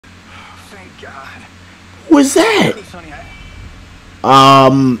Thank God. Who is that? Hey, Sonny,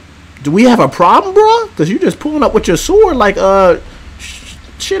 Do we have a problem, bro? Cause you just pulling up with your sword like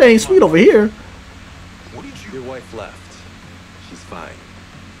shit ain't sweet over here. What did you? Your wife left. She's fine.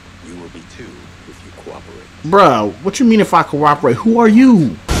 You will be too if you cooperate. Bro, what you mean if I cooperate? Who are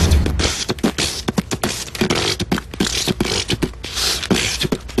you?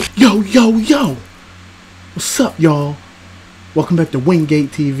 Yo, yo, yo! What's up, y'all? Welcome back to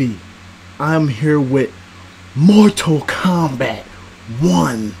Wingate TV. I'm here with Mortal Kombat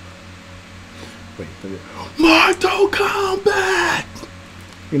 1. Wait, Mortal Kombat!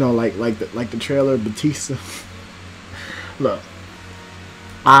 You know, like the trailer, Batista. Look,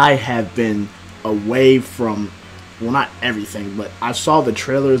 I have been away from, well, not everything, but I saw the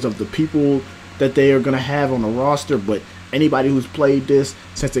trailers of the people that they are gonna have on the roster. But anybody who's played this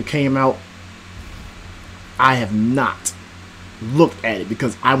since it came out, I have not looked at it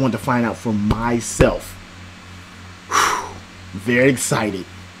because I want to find out for myself. Whew, very excited.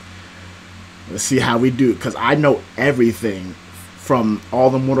 Let's see how we do, because I know everything from all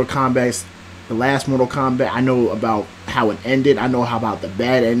the Mortal Kombats. The last Mortal Kombat, I know about how it ended. I know how about the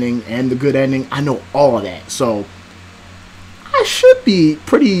bad ending and the good ending. I know all of that. So I should be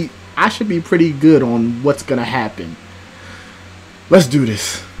pretty good on what's gonna happen. Let's do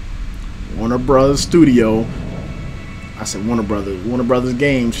this. Warner Brothers Studio. I said Warner Brothers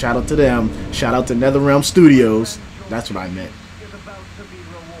Games. Shout out to them. Shout out to NetherRealm Studios. That's what I meant.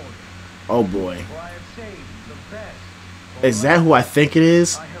 Oh boy. Is that who I think it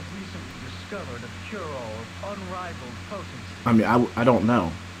is? I mean, I don't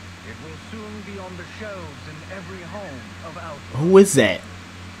know. It will soon be on the shelves in every home of Outlaw. Who is that?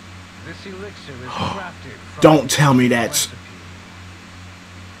 This elixir is crafted from Don't tell me that's... recipe.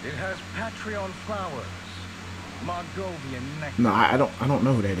 It has Patreon flowers, Margovian nectar, No, I don't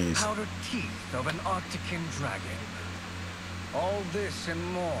know who that is. powdered teeth of an Arctican dragon. All this and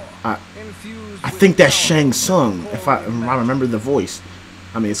more. Infused I with think that's power Shang Tsung, if I holy remember the voice.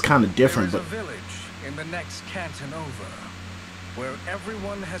 I mean, it's kind of different, There but is a village in the next canton over, where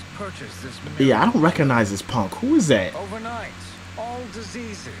everyone has purchased this yeah, I don't miracle. recognize this punk. Who is that? Overnight, all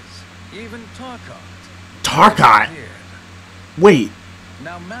diseases, even Tarkat, Tarkat? disappeared. Wait,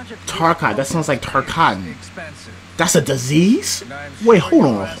 Now magic Tarkat, that sounds like Tarkatan. expensive. That's a disease? And I'm Wait, sure hold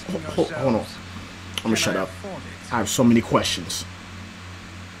you're on. asking Hold on. yourselves, I'm gonna can shut I up. afford it? I have so many questions.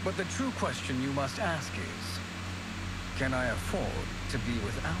 But the true question you must ask is, can I afford to be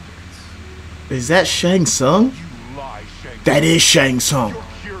without it? Is that Shang Tsung? You lie, Shang. That is Shang Tsung. Your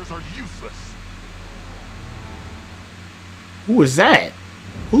cures are useless. Who is that?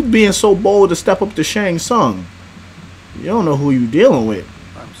 Who's being so bold to step up to Shang Tsung? You don't know who you dealing with.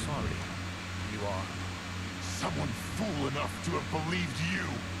 I'm sorry. You are. Someone fool enough to have believed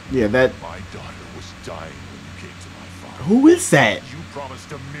you. Yeah, that... My daughter was dying when you came to my father. Who is that? You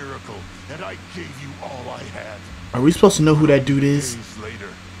promised a miracle, and I gave you all I had. Are we supposed to know who that dude is? Days later,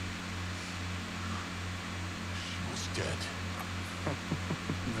 she was dead.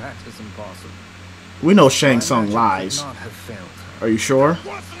 That is impossible. We know Shang My Tsung magic lies. could not have failed her. Are you sure?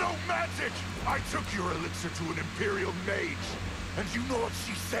 Was no magic. I took your elixir to an imperial mage, and you know what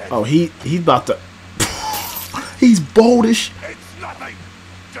she said? Oh, he's about to... He's bold as sh... It's nothing.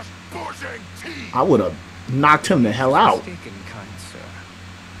 Just bullshitting tea. I would have knocked him the hell out. Mistaken, kind sir.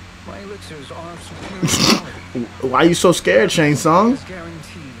 My elixirs are of superior quality. Why are you so scared, Shang Tsung? Is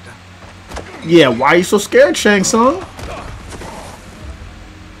guaranteed. Yeah, why are you so scared, Shang Tsung?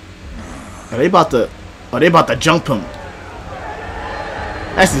 Are they about to jump him?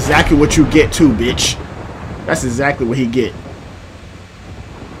 That's exactly what you get too, bitch. That's exactly what he get.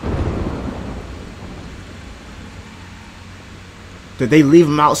 Did they leave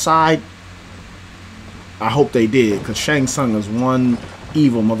him outside? I hope they did, because Shang Tsung is one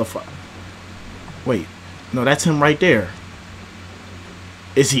evil motherfucker. Wait, no, that's him right there.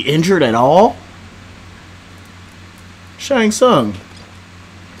 Is he injured at all? Shang Tsung.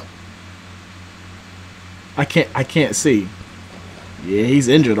 I can't see. Yeah, he's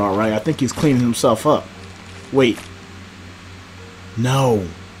injured all right. I think he's cleaning himself up. Wait. No.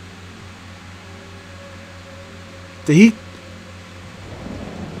 Did he...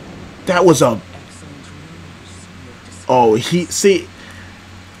 That was a... Oh, he... See...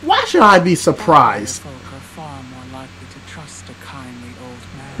 Why should I be surprised?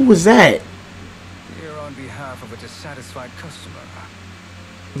 Who was that? Here on behalf of a dissatisfied customer.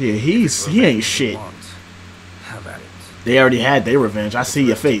 Yeah, he ain't shit. Want. Have at it. They already had their revenge. I see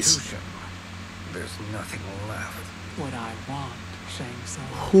your face. There's nothing left. What I want, Shang Tsung.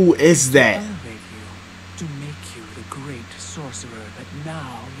 Who is that? Elevate you to make you the great sorcerer that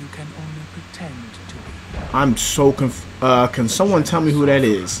now you can only pretend to be. I'm so can someone tell me who that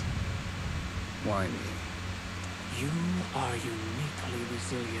is? Why me? You are uniquely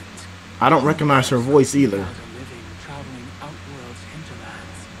resilient. I don't recognize her voice either. Without a living, traveling outworld's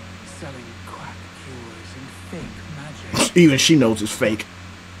hinterlands, selling quack cures and fake magic. Even she knows it's fake.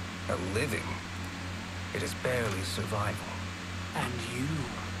 A living. It is barely survival. And you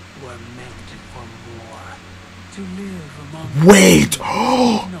were meant for more. To live among Wait!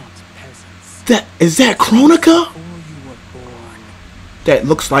 not peasants. That is that Kronika? Before you were born, That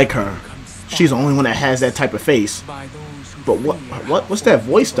looks like her. She's the only one that has that type of face. by those who But what's that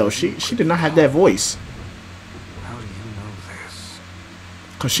voice though? She did not have that voice. How do you know this?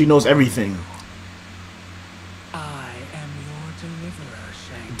 Cause she knows everything. I am your deliverer,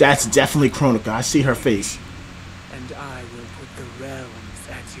 Shang. That's definitely Kronika. I see her face. And I will put the realms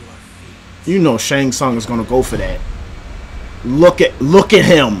at your feet. You know Shang Tsung is gonna go for that. Look at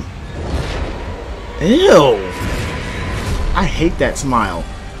him. Ew. I hate that smile.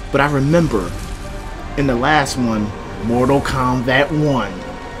 But I remember in the last one, Mortal Kombat 1.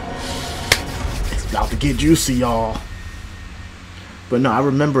 It's about to get juicy, y'all. But no, I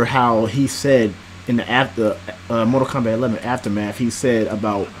remember how he said in the Mortal Kombat 11 Aftermath, he said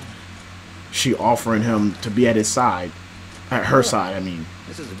about she offering him to be at his side. At her side, I mean.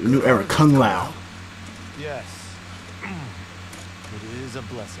 This is a The new era, Kung Lao. Yes. It is a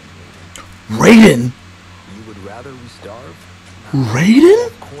blessing. Raiden? You would rather we starve? Raiden?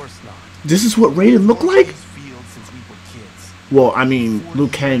 Of course not. This is what Raiden looked like? These fields since we were kids. Well, I mean, Liu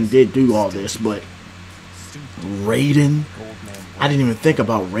Kang did do all this, but Raiden? I didn't even think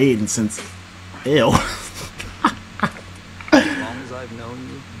about Raiden since... Ew. As long as I've known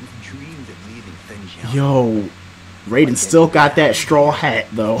you, you've dreamed of leaving things young. Yo, Raiden still got that straw hat,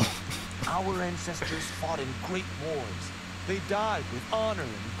 though. Our ancestors fought in great wars. They died with honor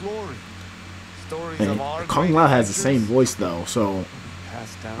and glory. Stories And of our Kung great Lao has the same adventures voice, though, so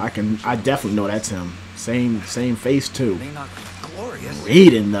passed down I definitely know that's him. Same face, too. May not be glorious.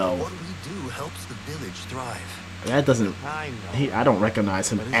 Raiden, though, What we do helps the village thrive. that doesn't... I know. I don't recognize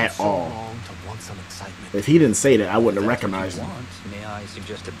him But is it at so all. wrong to want some excitement? If he didn't say that, I wouldn't have If that's what recognized you him. want, may I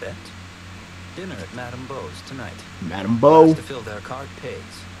suggest a bet? Dinner at Madame Beau's tonight. Madame Beau. Last to fill their cart pays.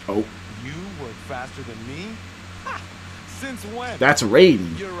 Oh, You work faster than me? Ha! Since when? that's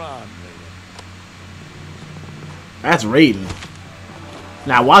Raiden. You're on, Raiden. That's Raiden.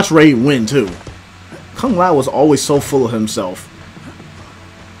 Now watch Raiden win too. Kung Lao was always so full of himself.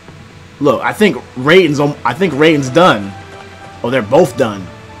 Look, I think Raiden's done. Oh, they're both done.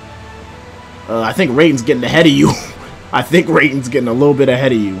 I think Raiden's getting ahead of you. I think Raiden's getting a little bit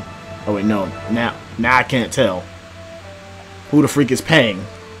ahead of you. Oh wait, no. Now I can't tell. Who the freak is paying?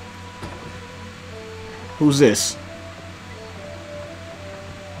 Who's this?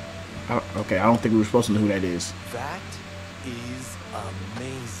 Okay, I don't think we were supposed to know who that is. That is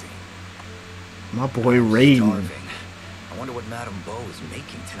amazing. My boy Raiden. Starving. I wonder what Madame Beau is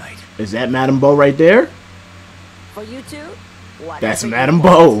making tonight. Is that Madame Beau right there? For you two? Whatever That's you Madame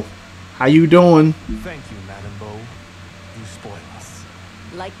want. Beau. How you doing? Thank you, Madame Beau. You spoil us.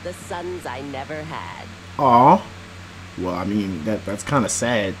 Like the sons I never had. Aw. Well, I mean, that's kind of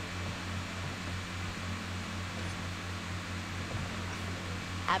sad.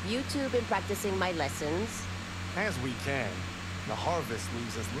 Have you two been practicing my lessons? As we can. The harvest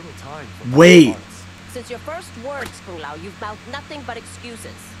leaves us little time for Wait. martial arts. Since your first words, Kung Lao, you've mouthed nothing but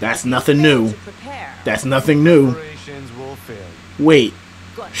excuses. That's You nothing failed new. to prepare. That's nothing new. Preparations will fail you. Wait,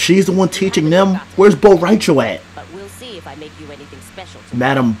 Good. she's the one teaching them? Where's Bo Raicho at? But we'll see if I make you anything special tonight.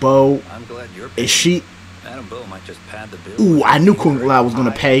 Madame Beau. I'm glad you're Is she... Madame Beau might just pad the bill. Ooh, I knew Kung Lao was gonna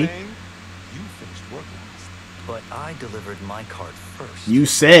I pay. think You finished work last. But I delivered my cart first. You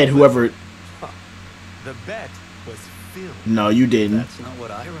said whoever... The bet was filled. No, you didn't. That's not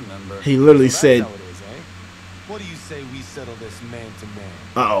what I remember. He literally So said... that's how it is, eh? What do you say we settle this man to man?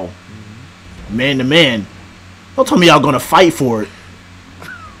 Uh-oh. Man to man. Don't tell me y'all gonna fight for it.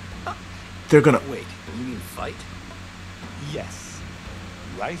 They're gonna... Wait, you mean fight? Yes.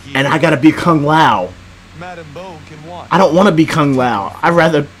 Right here. And I gotta be Kung Lao. Madame Beau can watch. I don't want to be Kung Lao. I'd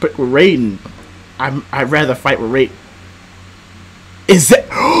rather put with Raiden. I'd rather fight with Raiden. Is that...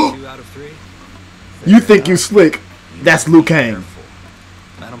 2 out of 3? You think you slick. That's Liu Kang. Careful.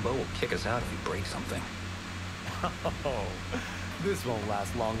 Madame Beau will kick us out if you break something. Oh, this won't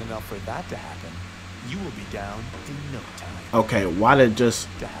last long enough for that to happen. You will be down in no time. Okay, why did just...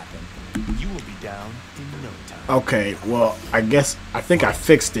 To happen. You will be down in no time. Okay, well, I think I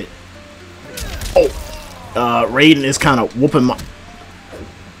fixed it. Oh, Raiden is kind of whooping my...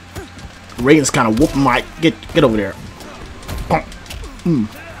 Raiden's kind of whooping my... Get over there.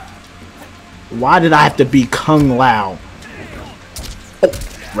 Why did I have to be Kung Lao? Oh,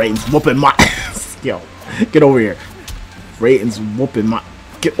 Raiden's whooping my ass. Yo, get over here. Raiden's whooping my...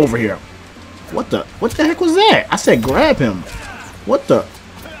 Get over here. What the heck was that? I said grab him. What the...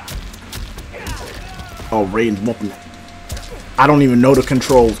 Oh, Raiden's whooping. I don't even know the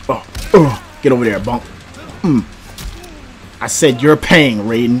controls. Oh, get over there, bunk. I said you're paying,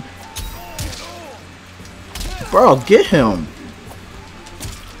 Raiden. Bro, get him.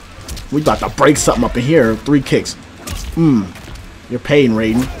 We about to break something up in here. 3 kicks. You're paying,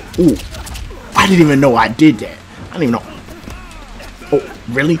 Raiden. Ooh. I didn't even know I did that. I didn't even know. Oh,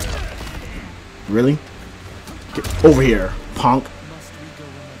 really? Really? Get over here, punk.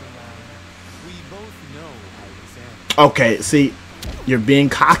 Okay, see, you're being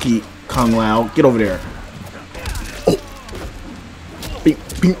cocky, Kung Lao. Get over there. Oh. Bing,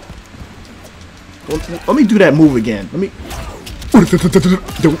 bing. Let me do that move again. Let me.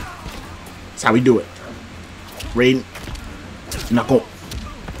 That's how we do it. Raiden, you're not going.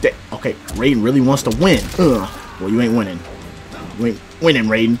 Okay, Raiden really wants to win. Well, you ain't winning. You ain't winning,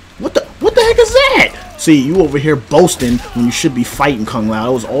 Raiden. What the heck is that? See, you over here boasting when you should be fighting, Kung Lao.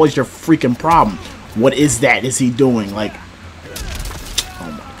 That was always your freaking problem. What is that? Is he doing? Like,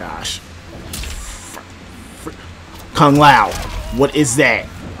 oh my gosh. Kung Lao, what is that?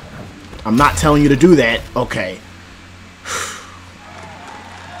 I'm not telling you to do that. Okay.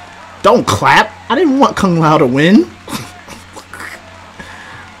 Don't clap. I didn't want Kung Lao to win.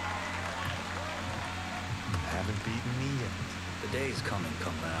 Haven't beaten me yet. The day's coming,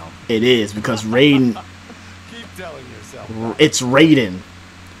 Kung Lao. It is, because Raiden... Keep telling yourself. It's Raiden.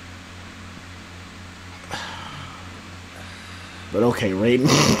 But okay, Raiden.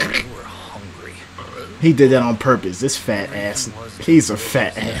 You were hungry. He did that on purpose. This fat ass. He's a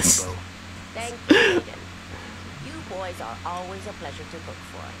fat ass. Thank you, Raiden. You boys are always a pleasure to cook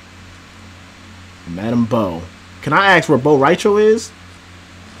for. Madam Bo. Can I ask where Bo Raicho is?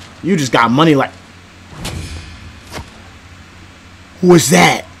 You just got money like... Who is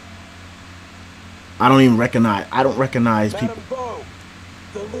that? I don't even recognize... I don't recognize people. Madam Bo,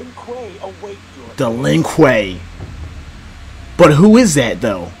 the Lin Kuei await your... The Lin Kuei. But who is that,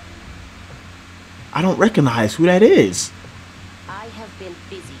 though? I don't recognize who that is. I have been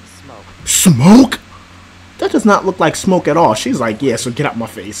busy, Smoke. Smoke? That does not look like Smoke at all. She's like, yeah, so get out my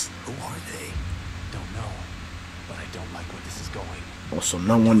face. Who are they? Don't know, but I don't like where this is going. Oh, so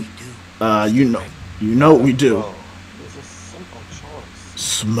no one... You know what we do. There's a simple choice.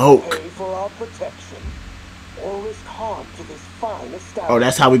 Smoke. Pay for our protection, or risk harm to this fine establishment. Oh,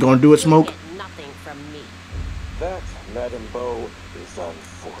 that's how we gonna do it, Smoke? You get nothing from me. That, Madam Bo, is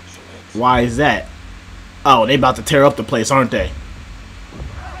unfortunate. Why is that? Oh, they about to tear up the place, aren't they?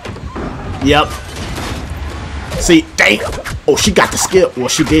 Yep. See, dang. Oh, she got the skill. Well,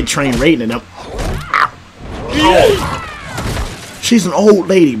 she did train Raiden in them. Oh. She's an old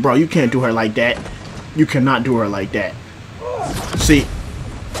lady, bro. You can't do her like that. You cannot do her like that. See,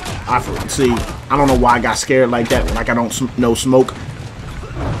 I don't know why I got scared like that. Like I don't know Smoke.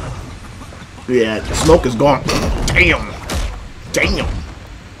 Yeah, the Smoke is gone. Damn. Damn.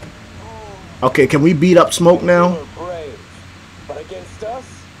 Okay, can we beat up Smoke now? But against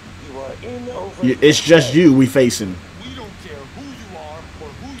us, you are in over. It's just you we facing. We don't care who you are or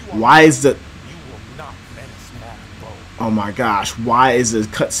who you are. Why is the... You will not menace Madam Bo. Oh my gosh, why is the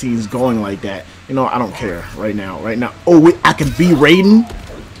cutscenes going like that? You know, I don't care right now. Right now. Oh, wait, I can be Raiden?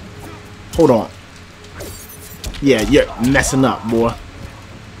 Hold on. Yeah, you're messing up, boy.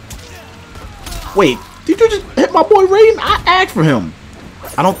 Wait, did you just hit my boy Raiden? I asked for him.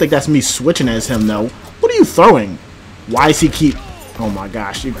 I don't think that's me switching as him, though. What are you throwing? Why is he keep... Oh my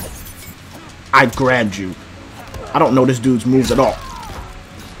gosh. I grabbed you. I don't know this dude's moves at all.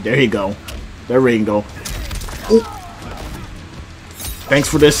 There he go. There Raiden go. Ooh. Thanks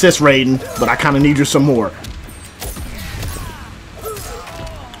for the assist, Raiden, but I kind of need you some more.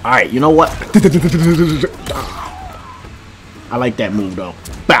 Alright, you know what? I like that move, though.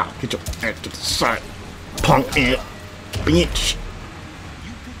 Bow. Get your ass to the side. Punk it. Bitch.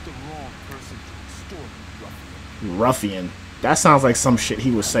 You picked the wrong person to extort, ruffian. Ruffian. That sounds like some shit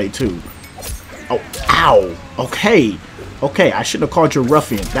he would say, too. Oh, ow. Okay. Okay, I shouldn't have called you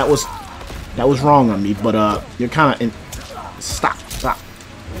ruffian. That was wrong on me, but, you're kind of in... Stop. Stop.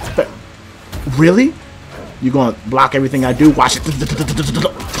 Really? You gonna block everything I do? Watch it.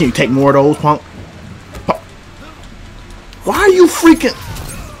 Can you take more of those, punk? Why are you freaking...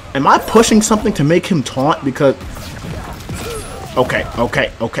 Am I pushing something to make him taunt? Because... Okay,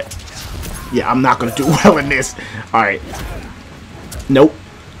 okay, okay. Yeah, I'm not gonna do well in this. Alright. Nope.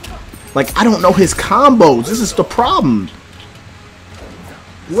 Like, I don't know his combos. This is the problem.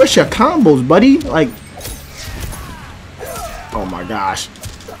 Where's your combos, buddy? Like, oh my gosh.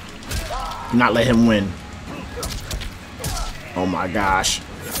 Do not let him win. Oh my gosh.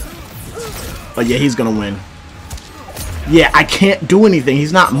 Oh yeah, he's gonna win. Yeah, I can't do anything.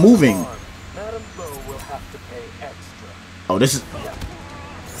 He's not moving. Oh, this is...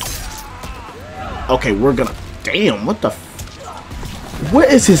 Okay, we're gonna... Damn, what the... What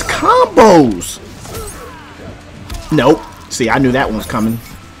is his combos? Nope. See, I knew that one was coming.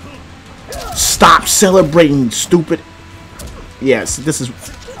 Stop celebrating, stupid. Yes, this is...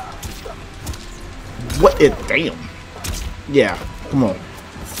 What is... Damn. Yeah, come on.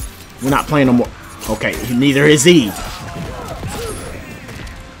 We're not playing no more. Okay, neither is he.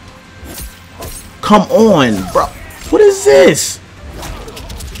 Come on, bro. What is this?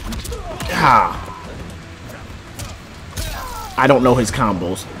 Ah. I don't know his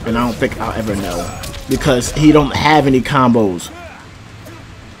combos, and I don't think I'll ever know because he don't have any combos.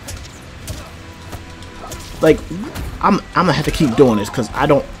 Like, I'm gonna have to keep doing this because I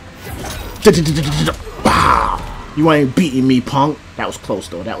don't. You ain't beating me, punk. That was close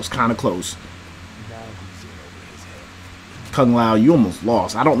though. That was kind of close. Kung Lao, you almost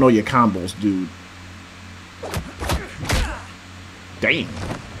lost. I don't know your combos, dude. Damn.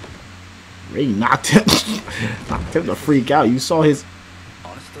 Ray knocked him. Knocked him to freak out. You saw his...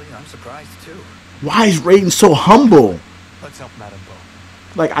 Honestly, I'm surprised too. Why is Raiden so humble? Let's help Madame Bo.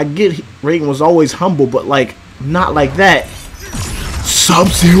 Like, I get Raiden was always humble, but like, not like that.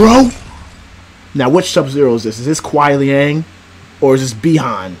 Sub-Zero? Now, which Sub-Zero is this? Is this Kuai Liang? Or is this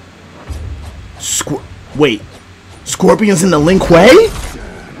Bihan? Wait. Scorpion's in the Lin Kuei?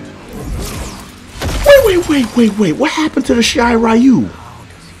 Wait. What happened to the Shai Ryu?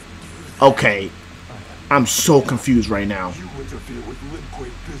 Okay. I'm so confused right now.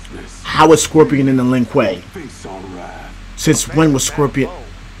 How is Scorpion in the Lin Kuei? Since when was Scorpion?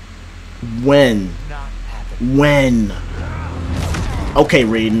 When? Okay,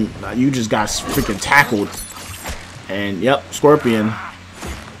 Raiden. You just got freaking tackled. And, yep, Scorpion.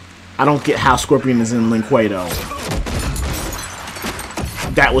 I don't get how Scorpion is in Lin Kuei, though.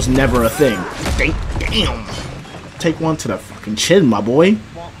 That was never a thing. Damn. Take one to the fucking chin, my boy.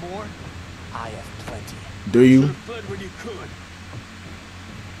 Want more? I have plenty. Do you?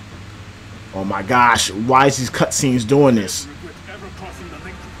 Oh my gosh. Why is these cutscenes doing this?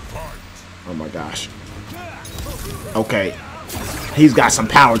 Oh my gosh. Okay. He's got some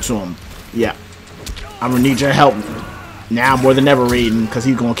power to him. Yeah. I'm gonna need your help now more than ever, Raiden, because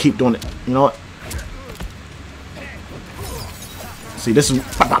he's gonna keep doing it. You know what? See, this is...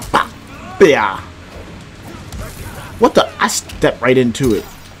 Yeah. What the? I stepped right into it.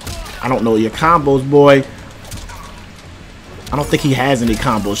 I don't know your combos, boy. I don't think he has any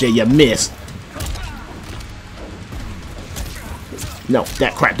combos. Yeah, you missed. No,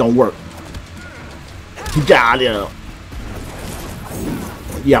 that crap don't work. Got it.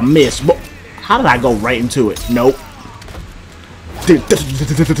 Yeah, missed. How did I go right into it? Nope.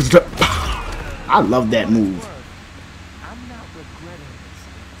 I love that move.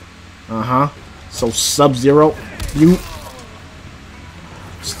 Uh-huh. So Sub-Zero, you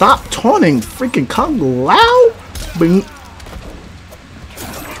stop taunting freaking Kung Lao. Bing.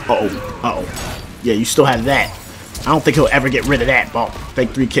 Uh-oh. Yeah, you still have that. I don't think he'll ever get rid of that. Ball.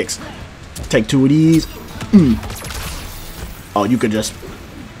 Take 3 kicks. Take 2 of these. Oh, you could just...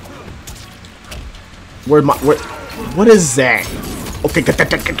 What is that? Okay.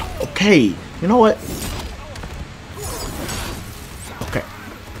 Okay. You know what? Okay.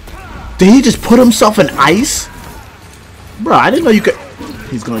 Did he just put himself in ice? Bro, I didn't know you could...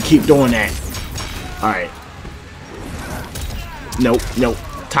 He's gonna keep doing that. Alright. Nope.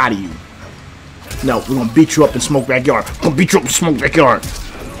 Tired of you. No, we're gonna beat you up in Smoke Backyard.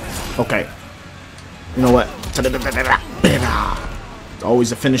 Okay. You know what?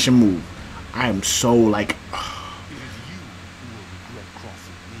 Always a finishing move. I am so like...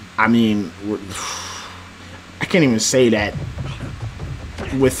 I mean... I can't even say that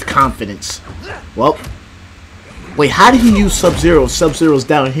with confidence. Well... Wait, how did he use Sub-Zero? Sub-Zero's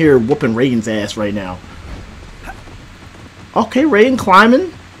down here whooping Raiden's ass right now. Okay, Raiden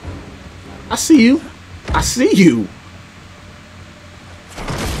climbing. I see you.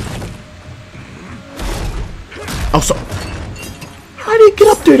 Oh, so... How did he get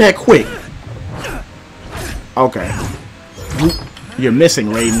up there that quick? Okay. You're missing,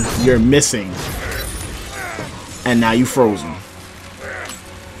 Raiden. You're missing. And now you frozen.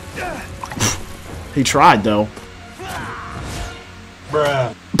 He tried, though.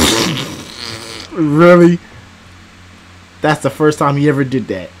 Bruh. Really? That's the first time he ever did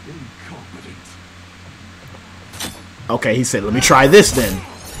that. Okay, he said, let me try this then.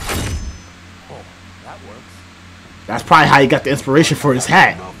 That's probably how he got the inspiration for his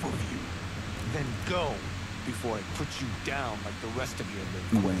hat. Enough of you. Then go before I put you down like the rest of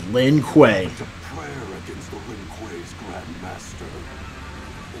your Lin Kuei. Lin Kuei. To prayer against the Lin Kuei's Grand Master.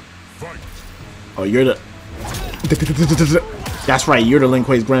 Fight. Oh, you're the... That's right, you're the Lin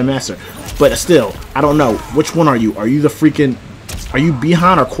Kuei's Grandmaster. But still, I don't know. Which one are you? Are you the freaking... Are you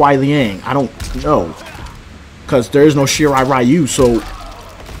Bihan or Kuai Liang? I don't know. Because there is no Shirai Ryu, so...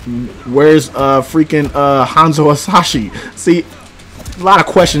 Where's freaking Hanzo Hasashi? See, a lot of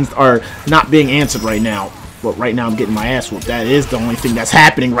questions are not being answered right now. But right now I'm getting my ass whooped. That is the only thing that's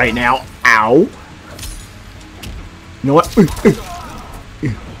happening right now. Ow. You know what?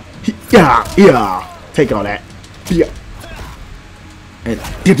 Yeah. Take all that. Yeah. And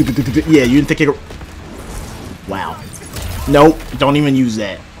yeah, you didn't think it. Wow. Nope. Don't even use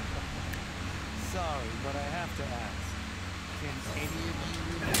that. Sorry, but I have to ask. Can any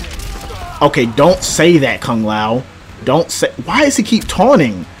of you... Okay, don't say that, Kung Lao. Don't say. Why does he keep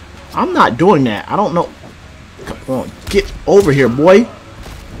taunting? I'm not doing that. I don't know. Come on, get over here, boy.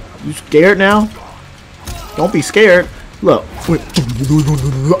 You scared now? Don't be scared. Look. Don't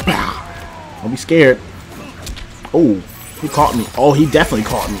be scared. Oh, he caught me. Oh, he definitely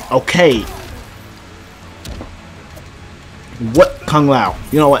caught me. Okay. What, Kung Lao?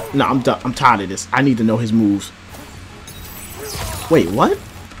 You know what? No, I'm done. I'm tired of this. I need to know his moves. Wait, what?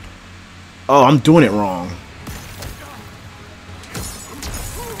 Oh, I'm doing it wrong.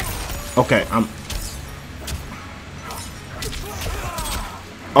 Okay,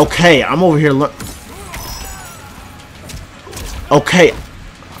 Okay, I'm over here. Look. Okay.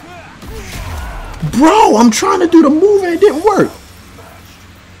 Bro, I'm trying to do the move and it didn't work.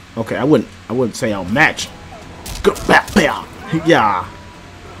 Okay, I wouldn't say I'll match. Go back, yeah.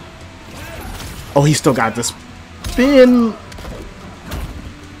 Oh, he still got this spin.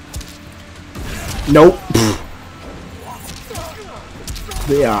 Nope.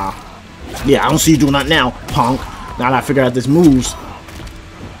 Yeah. Yeah, I don't see you doing that now, punk. Now that I figured out this moves.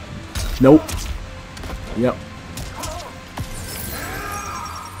 Nope. Yep.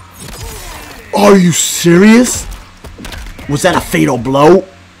 Are you serious? Was that a fatal blow?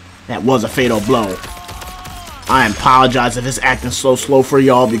 That was a fatal blow. I apologize if it's acting so slow for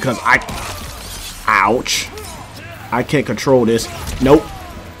y'all because ouch. I can't control this. Nope.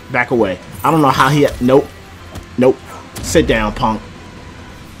 Back away. I don't know how he... Nope. Nope. Sit down, punk.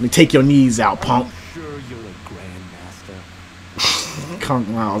 Let me take your knees out, punk. Sure you're a grandmaster.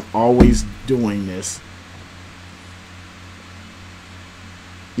 Kung Lao always doing this.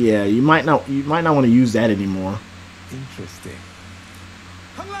 Yeah, you might not want to use that anymore. Interesting.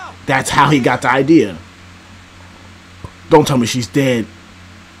 That's how he got the idea. Don't tell me she's dead.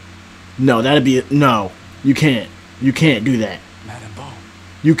 No, that'd be no. You can't. You can't do that. Madam Bo,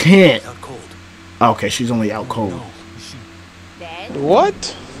 You can't. out cold. Okay, she's only out cold. No, she... Dead?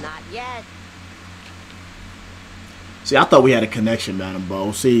 What? Not yet. See, I thought we had a connection, Madam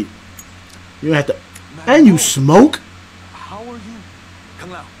Bo. See, you have to. And you smoke? How are you?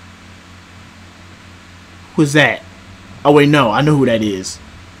 Kung Lao. Who's that? Oh wait, no, I know who that is.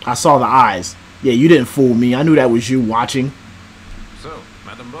 I saw the eyes. Yeah, you didn't fool me. I knew that was you watching. So,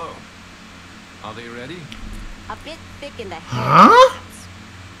 Madam Bo, are they ready? A bit thick in the head. Huh?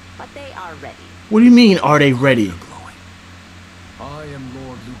 But they are ready. What do you mean, are they ready? Glowing. I am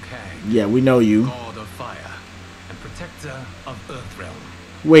Lord Liu Kang, Yeah, we know you. God of Fire and Protector of Earthrealm.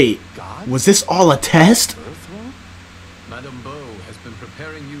 Wait, God? was this all a test? Earthrealm? Madam Bo has been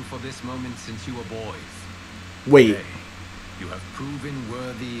preparing you for this moment since you were boys. Wait, Today, you have proven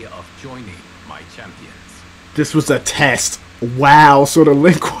worthy of joining my champions, this was a test. Wow, so the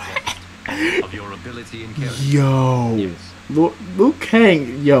Lin Kuei. of your ability and character. Yo, Yes. Liu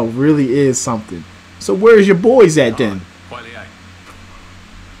Kang, yo, really is something. So where's your boys at then? Kuai Liang.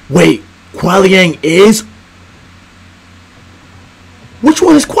 Wait, Kuai Liang is? Which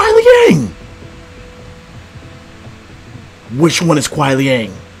one is Kuai Liang? Which one is Kuai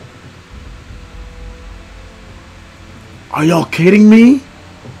Liang? Are y'all kidding me?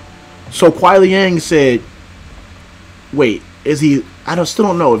 So Kuai Liang said, wait, is he? Still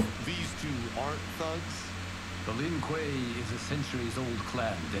don't know. These two aren't thugs? The Lin Kuei is a centuries-old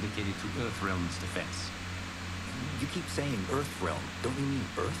clan dedicated to Earthrealm's defense. You keep saying Earthrealm. Don't you mean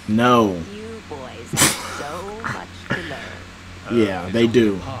Earth? No. You boys have so much to learn. Yeah, Earth they is only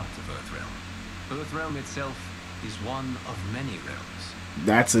do. a part of Earthrealm. Earthrealm itself is one of many realms.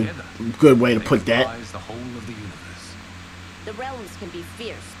 That's a Together, good way to they put that. comprise the whole of the universe. The realms can be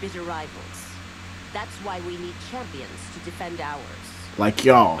fierce, bitter rivals. That's why we need champions to defend ours. Like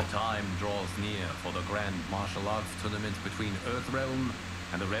y'all. The time draws near for the grand martial arts tournament between Earthrealm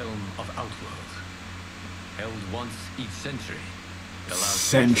and the realm of Outworld. held once each century. It allows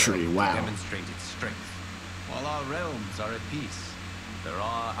Century, each realm wow. to demonstrate its strength. While our realms are at peace, there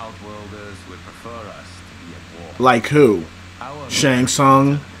are outworlders who would prefer us to be at war. Like who? Our Shang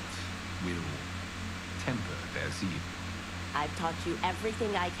Tsung? will temper their zeal. I've taught you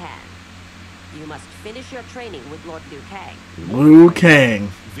everything I can. You must finish your training with Lord Liu Kang. Liu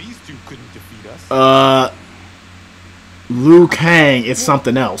Kang. These two couldn't defeat us. Liu Kang is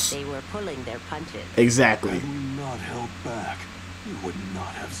something else. They were pulling their punches. Exactly. Had we not held back, you would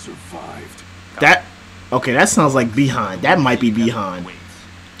not have survived. That, okay, that sounds like Behind. That might be Behind.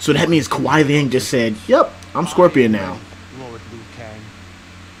 So that means Kuai Liang just said, yep, I'm Scorpion now. Lord Liu Kang.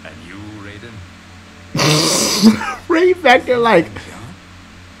 And you, Raiden? Ray back there like,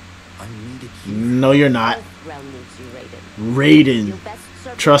 I'm needed here. no you're not. Both realm needs you, Raiden. Raiden. You'll best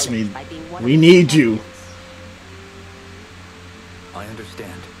serve Trust the me, village by being one we of need its you. champions. I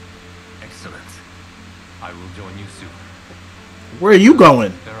understand. Excellent. I will join you soon. Where are you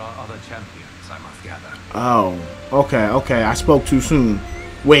going? There are other champions I must gather. Oh, okay, I spoke too soon.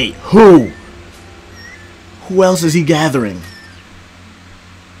 Wait, who? Who else is he gathering?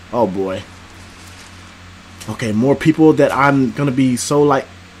 Oh boy. Okay, more people that I'm gonna be so like.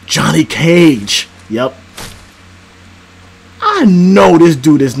 Johnny Cage. Yep. I know this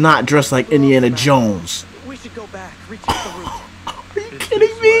dude is not dressed like Indiana Jones. We should go back, recheck the route. Are you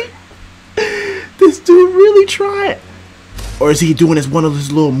kidding me? This dude really tried. Or is he doing this one of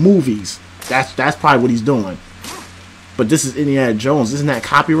his little movies? That's probably what he's doing. But this is Indiana Jones. Isn't that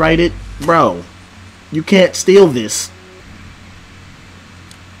copyrighted? Bro, you can't steal this.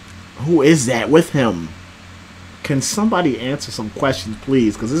 Who is that with him? Can somebody answer some questions,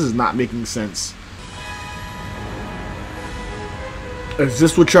 please? Because this is not making sense. Is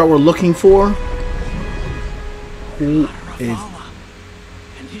this what y'all were looking for? Who is...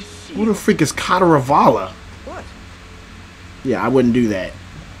 Who the freak is Kataravala? What? Yeah, I wouldn't do that.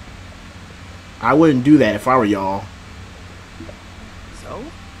 I wouldn't do that if I were y'all. So?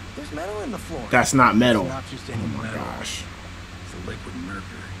 There's metal in the floor. That's not metal. Not just any Oh my metal. gosh. It's a liquid mercury.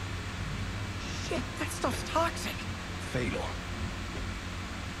 Shit, that stuff's toxic. Fatal.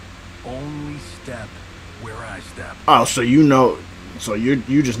 Only step where I step. Oh, so you know... So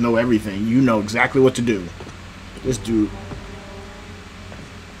you just know everything. You know exactly what to do. This dude...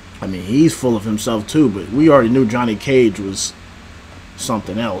 I mean, he's full of himself too, but we already knew Johnny Cage was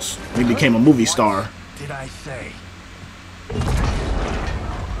something else. He became a movie star. Did I say?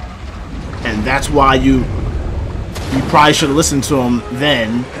 And that's why you probably should have listened to him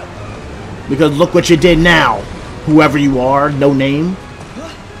then. Because look what you did now. Whoever you are, no name.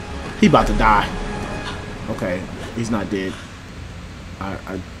 He about to die. Okay, he's not dead.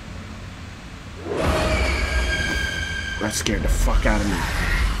 That scared the fuck out of me.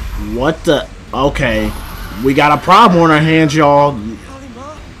 What the? Okay, we got a problem on our hands, y'all.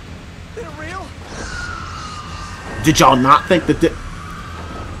 Kalima? They're real? Did y'all not think that?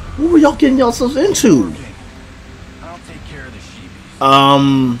 What were y'all getting yourselves into? I'll take care of the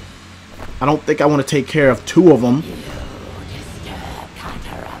sheepies. I don't think I want to take care of two of them.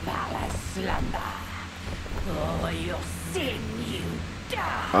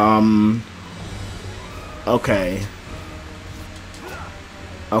 Okay.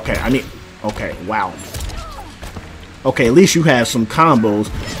 Okay, I need... Okay, wow. Okay, at least you have some combos,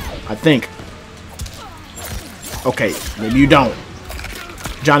 I think. Okay, maybe you don't.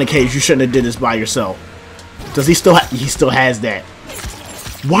 Johnny Cage, you shouldn't have did this by yourself. Does he still he still has that.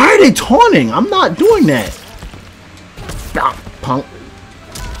 Why are they taunting? I'm not doing that. Stop, punk.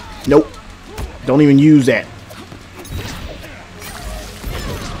 Nope. Don't even use that.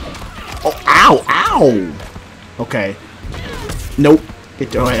 Oh, ow, ow. Okay. Nope.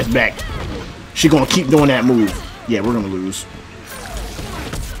 Get your ass back. She gonna keep doing that move. Yeah, we're gonna lose.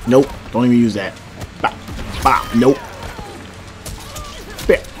 Nope. Don't even use that. Bop. Bop. Nope.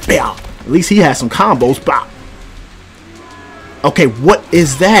 Bam. At least he has some combos. Bop. Okay, what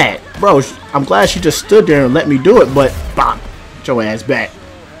is that? Bro, I'm glad she just stood there and let me do it, but bop. Get your ass back.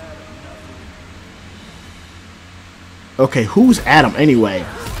 Okay, who's Adam anyway?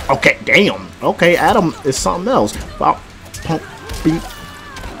 Okay, damn. Okay, Adam is something else. Bop. Pump. Beep.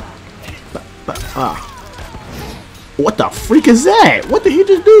 What the freak is that? What did he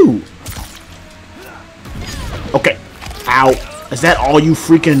just do? Okay. Ow. Is that all you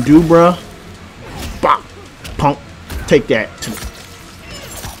freaking do, bruh? Bop. Punk. Take that.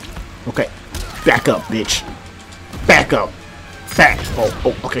 Okay. Back up, bitch. Back up. Back.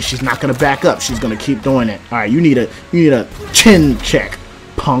 Oh, okay. She's not gonna back up. She's gonna keep doing it. All right. You need a chin check,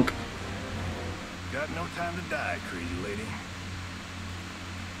 punk. Got no time to die, crazy lady.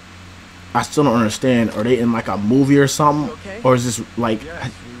 I still don't understand. Are they in like a movie or something? Okay. Or is this like...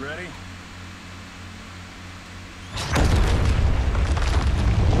 Yes, we ready?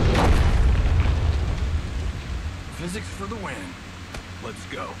 Physics for the win. Let's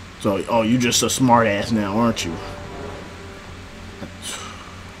go. So, oh, you just a smart ass now, aren't you?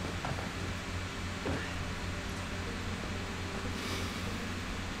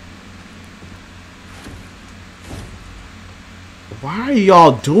 Why are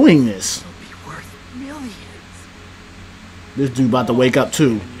y'all doing this? It'll be worth millions. This dude about to wake up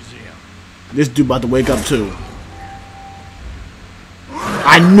too. Museum. This dude about to wake up too.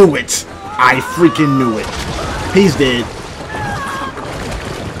 I knew it. I freaking knew it. He's dead.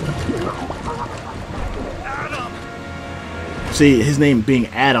 See, his name being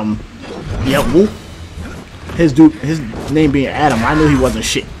Adam. Yep, whoop. His name being Adam. I knew he wasn't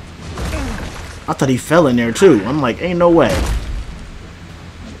shit. I thought he fell in there too. I'm like, ain't no way.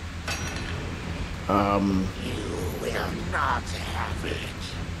 You will not have it.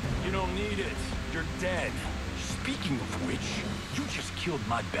 You don't need it. You're dead. Speaking of which, you just killed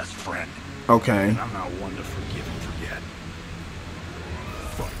my best friend. Okay. And I'm not one to forgive and forget.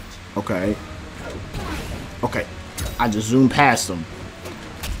 Fight. Okay. Okay. I just zoomed past him.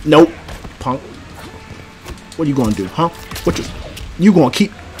 Nope. Punk. What are you gonna do, huh? What you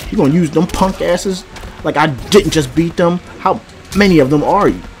gonna use them punk asses? Like I didn't just beat them? How many of them are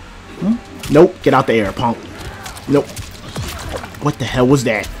you? Hmm? Nope. Get out the air, punk. Nope. What the hell was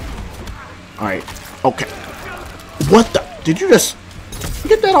that? Alright. Okay. What the? Did you just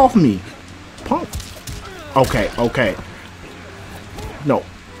get that off me? Punk. Okay, okay. No.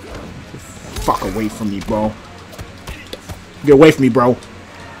 Fuck away from me, bro. Get away from me, bro.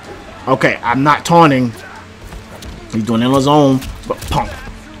 Okay, I'm not taunting. He's doing it on his own, but punk.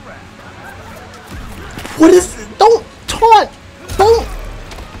 What is it? Don't taunt. Don't.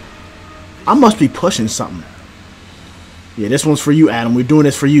 I must be pushing something. Yeah, this one's for you, Adam. We're doing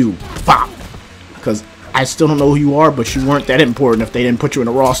this for you. Bop. Because I still don't know who you are, but you weren't that important if they didn't put you in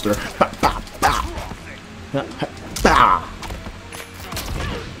a roster. Bop, bop, bop. Bop.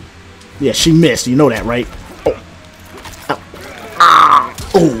 Yeah, she missed. You know that, right? Oh. Ah.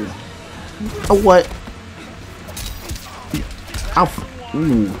 Oh. Oh, what?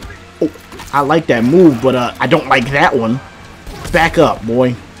 Ooh. Oh, I like that move, but I don't like that one. Back up,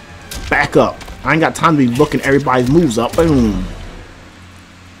 boy. Back up. I ain't got time to be looking everybody's moves up. Boom.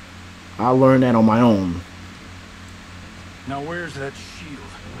 I learned that on my own. Now where's that shield?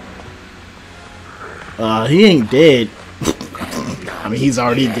 He ain't dead. I mean, he's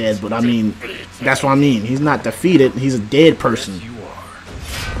already dead, but I mean, that's what I mean. He's not defeated. He's a dead person. You are.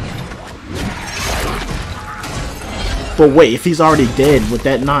 But wait, if he's already dead, would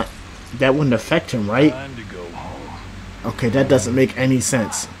that not... That wouldn't affect him, right? Time to go home. Okay, that doesn't make any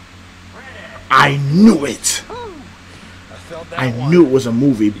sense. I knew it! I felt that I one. knew it was a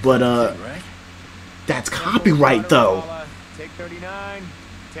movie, but Right? that's copyright though. Take 39.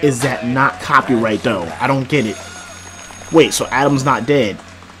 Is that not copyright though? I don't get it. Wait, so Adam's not dead.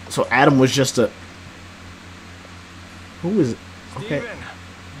 So Adam was just a... Who is it? Okay. Steven,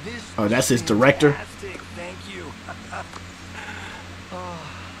 this Oh, that's his was director? fantastic. Thank you.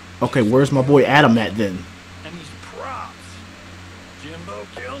 Okay, where's my boy Adam at then? And these props. Jimbo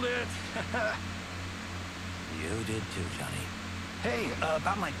killed it. You did too, Johnny. Hey,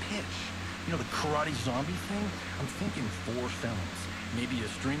 about my pitch. You know, the karate zombie thing? I'm thinking 4 films. Maybe a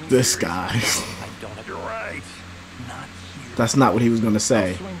streaming This series. guy. I don't have... You're right. Not here. That's not what he was gonna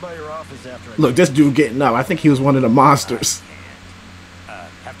say. Swing by your office after I... Look, this dude getting up. I think he was one of the monsters.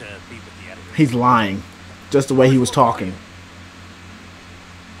 Have to be with the editor. He's lying. Just the way he was talking.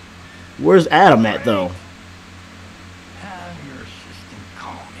 Where's Adam at though? Have your assistant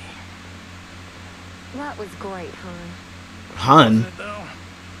call me. That was great, hon. Hun? Good though.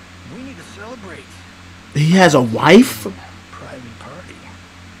 We need to celebrate. He has a wife? Private party.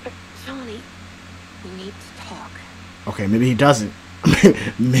 Johnny, we need to talk. Okay, maybe he doesn't.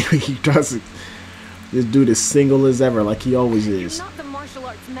 Maybe he doesn't. This dude is single as ever, like he always is. You're not the martial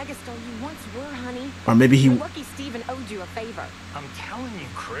arts megastar you once were, honey. Or maybe he... You're lucky Steven owed you a favor. I'm telling you,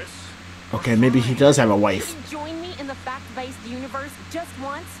 Chris. Okay, maybe he does have a wife. Could you join me in the fact-based universe just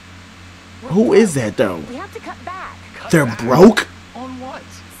once? Who is that though? We have to cut back. They're broke? On what?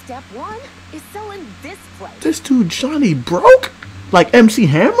 Step 1 is selling this place. This dude Johnny broke? Like MC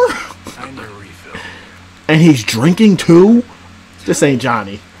Hammer? I need a refill. And he's drinking too? This ain't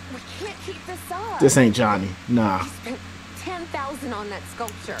Johnny. We can't keep this up. This ain't Johnny. Nah. We spent $10,000 on that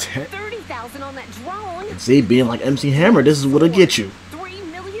sculpture. Ten- $30,000 on that drone. See, being like MC Hammer, this is what'll get you.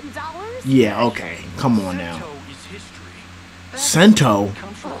 $3 million? Yeah, okay. Come on now. Shoutout is history. Sento?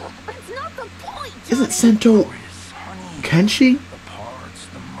 Comes from It's not Isn't Sento Chris, honey, Kenshi? the parts,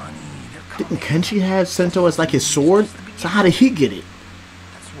 the money, they're Didn't coming. Kenshi have Sento as like his sword? So how did he get it?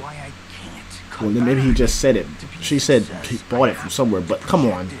 That's why I can't Well, come then maybe he back. just said it. To be She said success, he bought I it from have somewhere, but come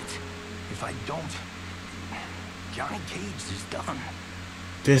on. to project it. If I don't, Johnny Cage is done.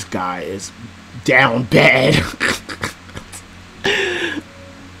 This guy is down bad.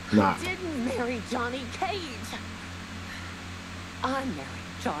 Nah. Didn't marry Johnny Cage. I married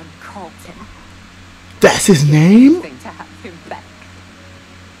John Carlton. That's his name? Thing to have him back.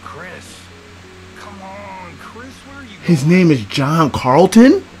 Chris, come on, Chris, where are you His going? name is John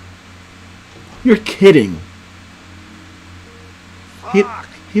Carlton? You're kidding. Fuck.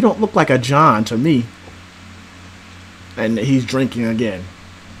 He don't look like a John to me. And he's drinking again.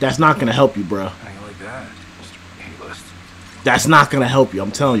 That's not gonna help you, bruh. How you like that, Mr. A-list? That's not gonna help you.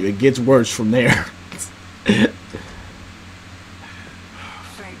 I'm telling you, it gets worse from there.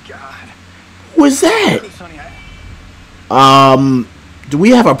 Thank God. Who is that? Sonny, I... Do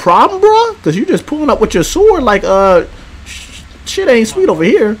we have a problem, bruh? Cause you just pulling up with your sword like shit ain't sweet over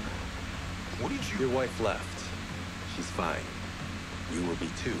here. What did you... Your wife left. She's fine. You will be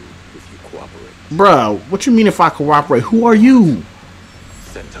too if you cooperate. Bruh, what you mean if I cooperate? Who are you?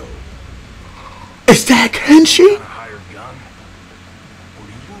 Sento. Is that Kenshi? A hired gun? Or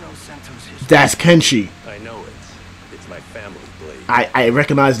do you know Sento's history? That's Kenshi. I know it. It's my family blade. I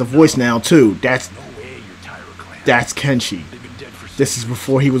recognize the voice now too. That's No way you're Tyra Clan. that's Kenshi. They've been dead for This is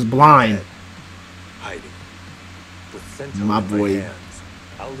before he was blind. Hiding. With Sento My in boy. hands,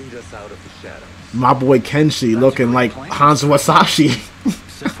 I'll lead us out of the shadows. My boy Kenshi looking like Hanzo Wasashi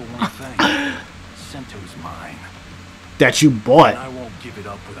Except for one thing. Sento's mine. that you And bought. I won't give it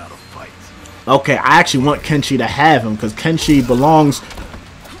up without a fight. Okay, I actually want Kenshi to have him because Kenshi belongs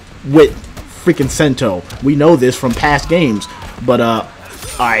with freaking Sento. We know this from past games. But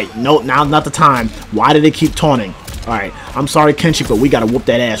alright, no, now not the time. Why did they keep taunting? Alright, I'm sorry Kenshi, but we gotta whoop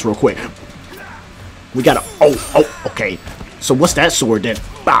that ass real quick. We gotta okay. So what's that sword then?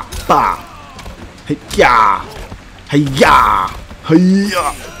 Bah bah. Hey-ya. Hey-ya.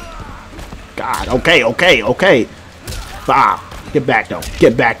 Hey-ya. God, okay. Bah. Get back though.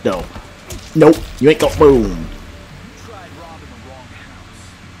 Get back though. Nope. You ain't got boom. You tried robbing the wrong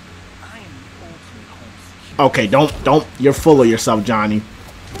house. I am the ultimate home security. Okay, don't. You're full of yourself, Johnny.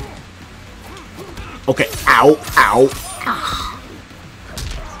 Okay, ow. Ah.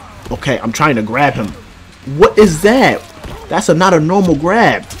 Okay, I'm trying to grab him. What is that? That's not a normal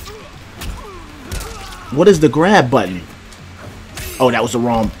grab. What is the grab button? Oh, that was the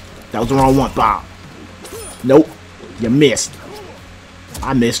wrong one. Bob. Nope. You missed.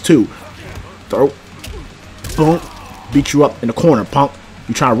 I missed too. Throw. Boom. Beat you up in the corner, punk.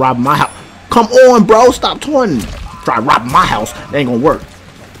 You trying to rob my house. Come on, bro. Stop taunting. Try to rob my house. That ain't gonna work.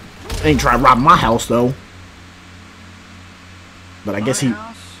 Ain't trying to rob my house, though. But I guess he... My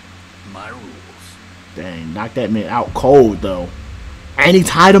house, my rules. Dang, knocked that man out cold, though. And he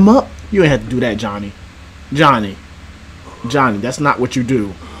tied him up? You ain't have to do that, Johnny. Johnny, that's not what you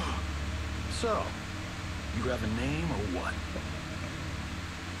do. So, you have a name or what?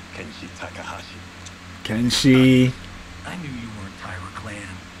 Kenshi Takahashi. Kenshi. I knew you weren't Tyra Clan.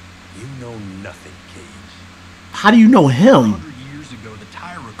 You know nothing, Cage. How do you know him? 100 years ago, the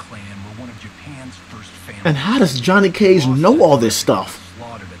Tyra Clan were one of Japan's first families. And how does Johnny Cage know all this stuff?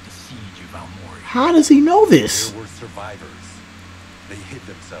 Slaughtered at the siege of Aomori. How does he know this? There were survivors. They hid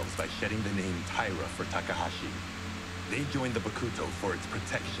themselves by shedding the name Tyra for Takahashi. They joined the Bakuto for its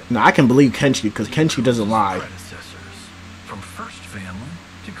protection. Now, I can believe Kenshi because Kenshi doesn't lie. Predecessors, from first family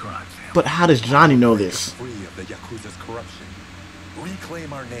to crime family. But how does Johnny know this? Free of the Yakuza's corruption.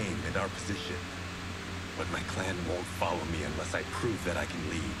 Reclaim our name and our position. But my clan won't follow me unless I prove that I can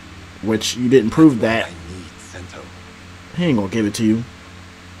lead. Which you didn't prove that. I need Sento. He ain't gonna give it to you.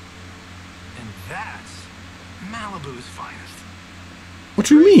 And that's Malibu's finest. What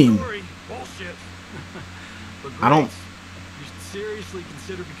you mean? Story. Bullshit. But I don't- great. You should seriously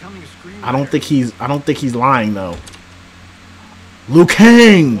consider becoming a screenwriter. I don't think he's lying though. Liu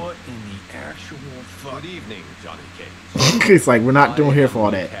Kang. What in the actual fuck? Good evening, Johnny Cage. It's like we're not doing here for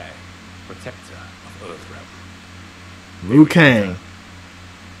all that. Liu Kang, protector of Earthrealm. Liu Kang.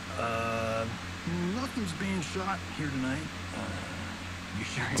 Nothing's being shot here tonight. You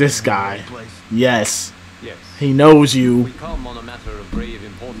sure you're This in the guy. right place? Yes. Yes. He knows you. We come on a matter of grave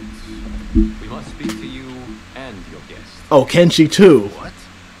importance. We must speak to you and your guest. Oh, Kenshi too. What?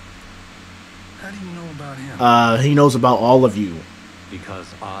 How do you know about him? He knows about all of you.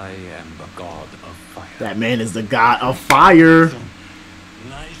 Because I am the god of fire. That man is the god of fire.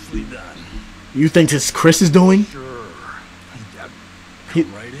 Nicely done. You think this Chris is doing? Sure. He-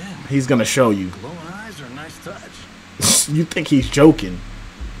 Come right in. He's gonna show you. Glowing eyes are a nice touch. You think he's joking?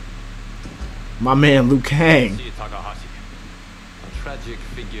 My man Liu Kang. See Takahashi, a tragic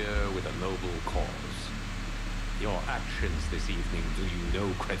figure with a noble cause. Your actions this evening do you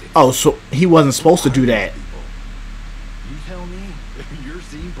no credit. Oh, so he wasn't supposed to do that. You tell me. You're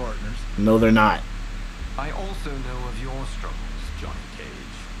scene partners. No, they're not. I also know of your struggles, Johnny Cage.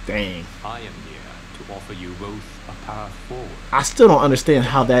 Dang. I am here to offer you both a path forward. I still don't understand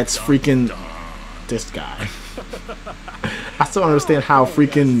how that's freaking this guy. I still don't understand how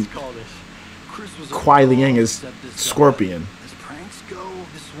freaking Kuai Liang is Scorpion.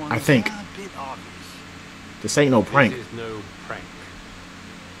 I think. This ain't no prank. This is no prank.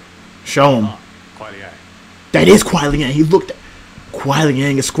 Show him. Kuai Liang. That is Kuai Liang. He looked at Kuai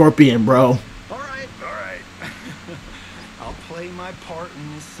Liang is Scorpion, bro. Alright. I'll play my part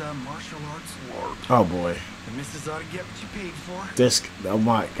in this martial arts LARP. Oh boy. The missus ought to get what you paid for. This, oh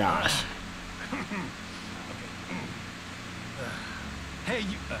my gosh. Hey,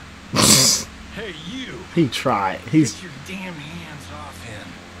 you. Hey, you. He tried. He's. Get your damn hands off him.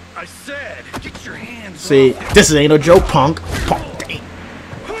 I said, get your hands See, off him. this ain't no joke, punk.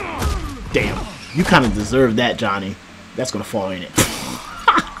 Damn. You kind of deserve that, Johnny. That's gonna fall in it.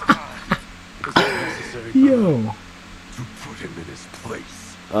 Yo. To put him in his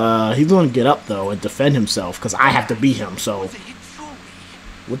place. He's gonna get up though and defend himself because I have to beat him. So,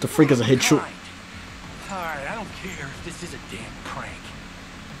 what the freak is a hit shoot? Alright, I don't care if this is a damn prank.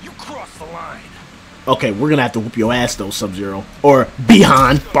 You crossed the line. Okay, we're gonna have to whoop your ass though, Sub-Zero or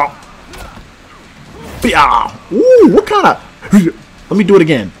Bihan. Ooh, what kind of? Let me do it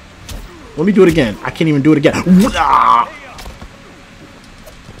again. Let me do it again. I can't even do it again.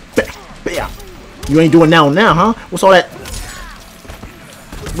 You ain't doing now, huh? What's all that?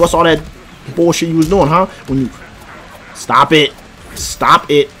 What's all that bullshit you was doing, huh? When you stop it,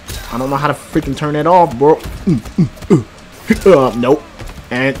 stop it. I don't know how to freaking turn that off, bro. Nope.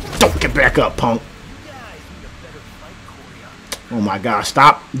 And don't get back up, punk. Oh my gosh,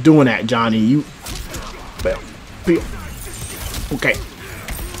 stop doing that, Johnny. You. Okay.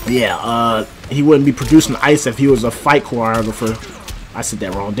 Yeah, he wouldn't be producing ice if he was a fight choreographer. I said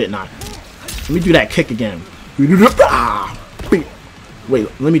that wrong, didn't I? Let me do that kick again. Wait,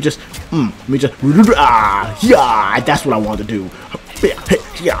 let me just, yeah, that's what I wanted to do.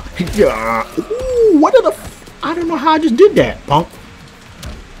 Ooh, what the I don't know how I just did that, punk.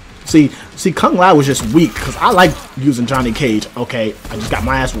 See, Kung Lao was just weak, because I like using Johnny Cage. Okay, I just got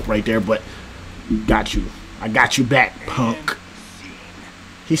my ass whooped right there, but got you. I got you back, punk.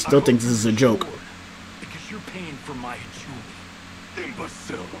 He still thinks this is a joke. Because you're paying for my jewelry.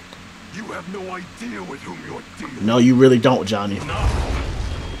 Imbecile. You have no idea with whom you're dealing. No, you really don't, Johnny. No.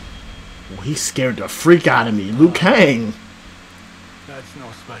 Well, he scared the freak out of me. Liu Kang. That's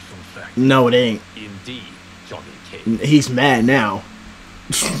no special effect. No, it ain't. Indeed, Johnny Cage. He's mad now.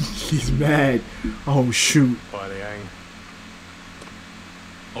 He's mad. Oh, shoot. Kuai Liang.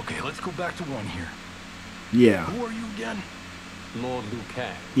 Okay, let's go back to one here. Yeah. Who are you again? Lord Liu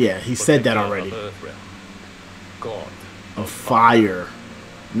Kang. Yeah, he said that already. God Of fire.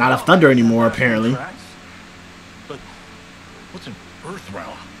 Not of thunder anymore, apparently. But what's an earth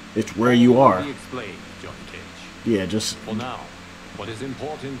realm? It's where you are. Be explained, Johnny Cage. Yeah, just... For now, what is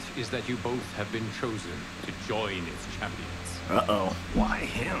important is that you both have been chosen to join its champions. Uh-oh. Why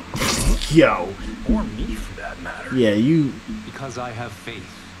him? Yo. Or me, for that matter. Yeah, you... Because I have faith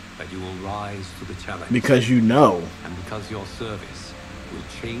that you will rise to the challenge. Because you know. And because your service will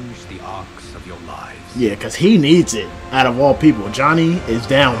change the arcs of your lives. Yeah, because he needs it. Out of all people, Johnny is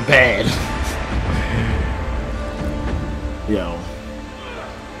down bad. Yo.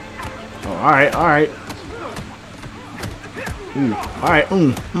 Oh, alright, alright. Ooh, alright,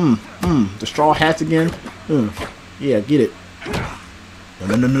 The straw hats again. Yeah, get it.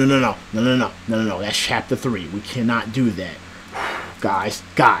 No. That's chapter 3. We cannot do that. Guys.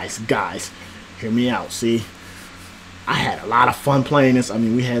 Hear me out, see? I had a lot of fun playing this. I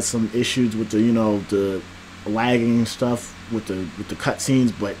mean, we had some issues with the, the lagging stuff with the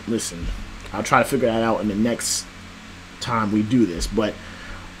cutscenes, but listen, I'll try to figure that out in the next time we do this. But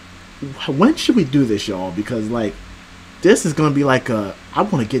when should we do this, y'all? Because like, this is gonna be like I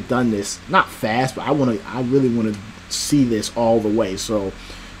want to get done this not fast, but I really want to see this all the way. So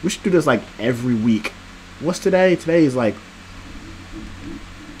we should do this like every week. What's today? Today's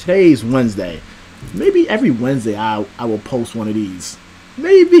Wednesday. Maybe every Wednesday I will post one of these.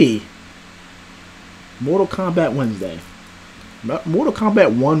 Maybe. Mortal Kombat Wednesday. Mortal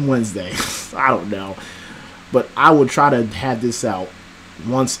Kombat 1 Wednesday. I don't know. But I will try to have this out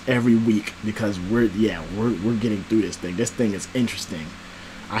once every week because we're getting through this thing. This thing is interesting.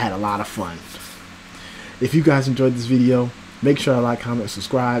 I had a lot of fun. If you guys enjoyed this video, make sure to like, comment,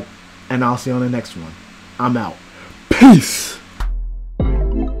 subscribe, and I'll see you on the next one. I'm out. Peace!